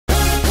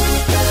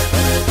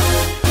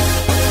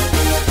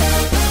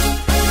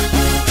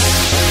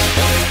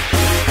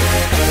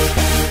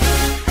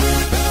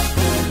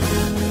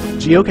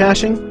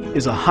Geocaching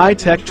is a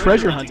high-tech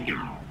treasure hunting.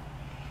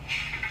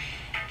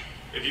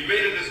 If you made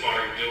it this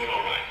far, you're doing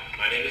all right.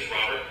 My name is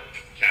Robert,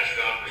 Cache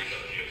Valkyries of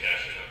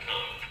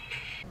Geocaching.com.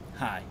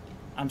 Hi,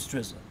 I'm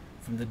Strizzler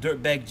from the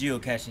Dirtbag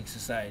Geocaching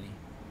Society.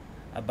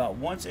 About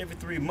once every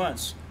 3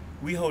 months,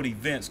 we hold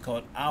events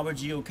called Our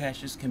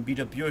Geocaches Can Beat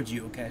Up Your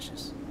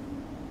Geocaches.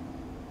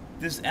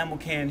 This ammo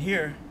can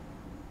here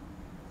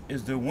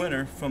is the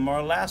winner from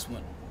our last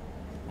one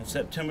on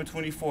September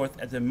 24th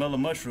at the Mellow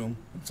Mushroom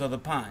in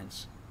Southern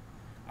Pines.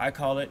 I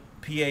call it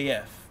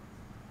PAF.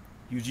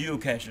 You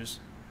geocachers,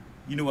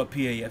 you know what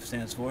PAF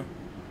stands for.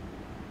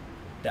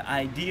 The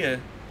idea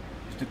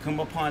is to come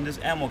upon this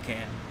ammo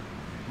can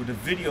with a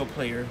video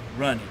player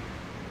running.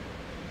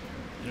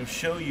 It'll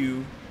show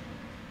you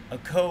a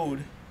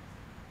code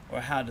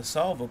or how to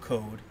solve a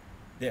code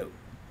that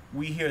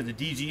we here, the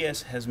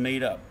DGS, has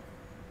made up.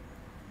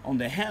 On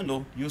the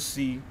handle, you'll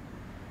see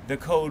the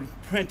code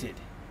printed.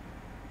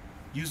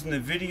 Using the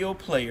video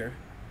player,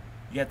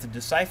 you have to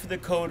decipher the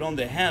code on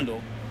the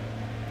handle.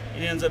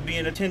 It ends up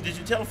being a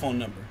 10-digit telephone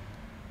number.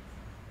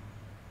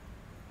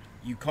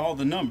 You call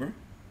the number.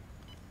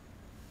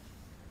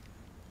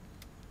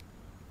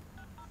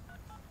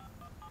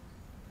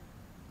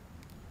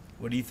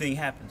 What do you think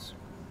happens?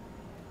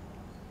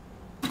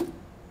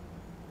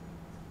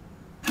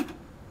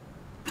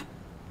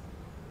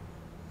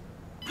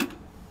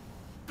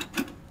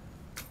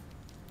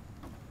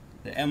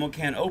 The ammo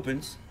can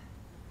opens.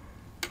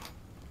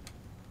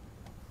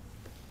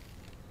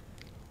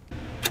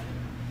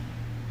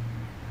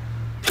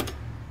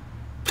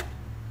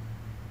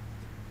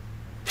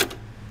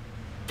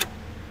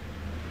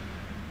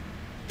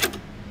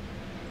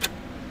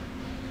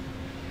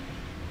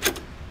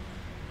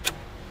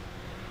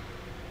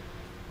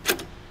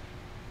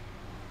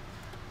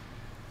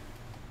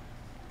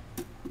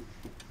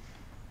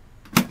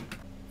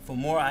 For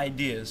more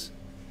ideas,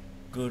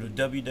 go to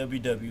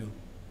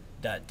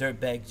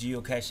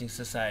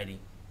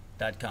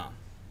www.dirtbaggeocachingsociety.com.